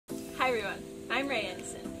everyone, I'm Ray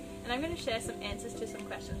Anderson, and I'm going to share some answers to some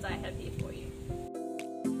questions I have here for you.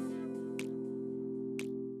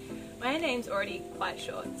 My name's already quite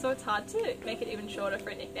short, so it's hard to make it even shorter for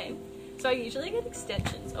a nickname. So I usually get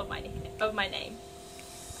extensions of my name.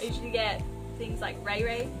 I usually get things like Ray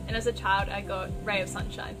Ray, and as a child I got Ray of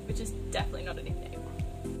Sunshine, which is definitely not a nickname.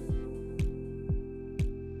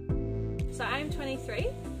 So I'm 23.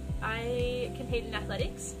 I compete in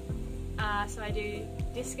athletics, so I do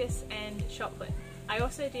discus and shot put. I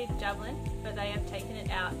also did javelin, but they have taken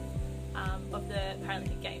it out of the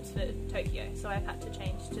Paralympic Games for Tokyo, so I've had to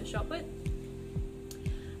change to shot put.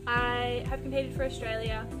 I have competed for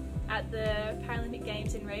Australia at the Paralympic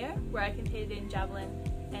Games in Rio, where I competed in javelin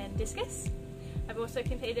and discus. I've also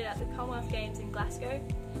competed at the Commonwealth Games in Glasgow,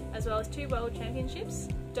 as well as 2 World Championships,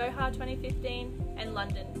 Doha 2015 and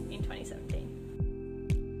London in 2017.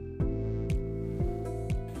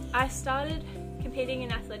 I started competing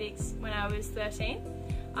in athletics when I was 13,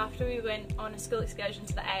 after we went on a school excursion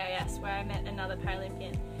to the AIS, where I met another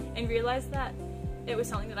Paralympian and realised that it was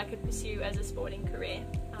something that I could pursue as a sporting career.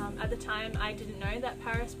 At the time I didn't know that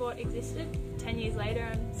parasport existed. 10 years later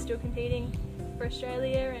I'm still competing for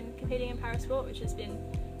Australia and competing in parasport, which has been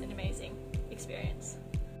an amazing experience.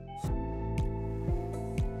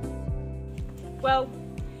 Well,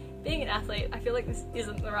 being an athlete, I feel like this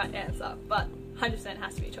isn't the right answer, but 100%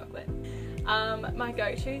 has to be chocolate. My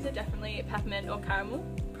go-tos are definitely peppermint or caramel,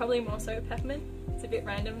 probably more so peppermint. It's a bit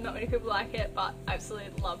random, not many people like it, but I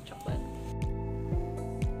absolutely love chocolate.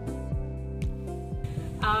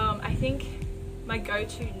 I think my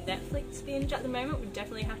go-to Netflix binge at the moment would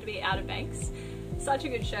definitely have to be Outer Banks. Such a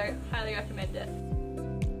good show, highly recommend it.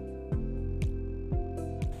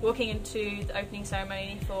 Walking into the opening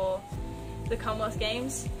ceremony for the Commonwealth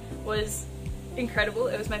Games was incredible.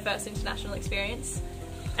 It was my first international experience.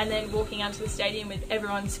 And then walking out to the stadium with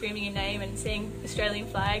everyone screaming your name and seeing Australian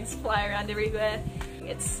flags fly around everywhere,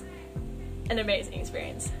 it's an amazing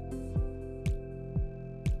experience.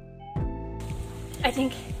 I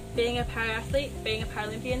think being a para-athlete, being a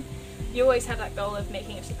Paralympian, you always have that goal of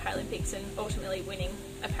making it to the Paralympics and ultimately winning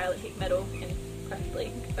a Paralympic medal, and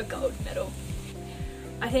preferably a gold medal.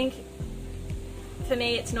 I think for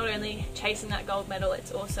me it's not only chasing that gold medal,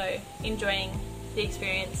 it's also enjoying the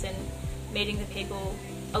experience and meeting the people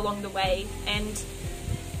along the way and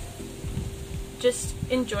just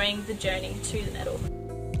enjoying the journey to the medal.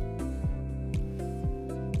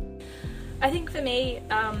 I think for me,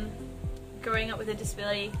 growing up with a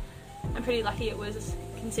disability, I'm pretty lucky it was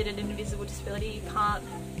considered an invisible disability. You can't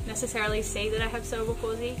necessarily see that I have cerebral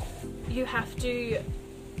palsy. You have to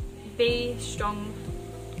be strong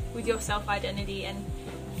with your self-identity and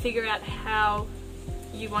figure out how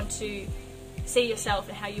you want to see yourself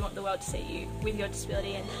and how you want the world to see you with your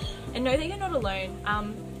disability, and know that you're not alone.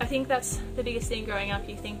 I think that's the biggest thing growing up.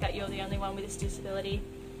 You think that you're the only one with this disability,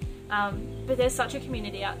 but there's such a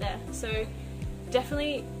community out there, so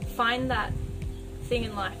definitely find that thing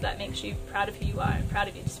in life that makes you proud of who you are and proud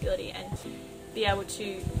of your disability, and be able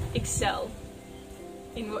to excel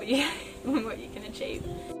in what you can achieve.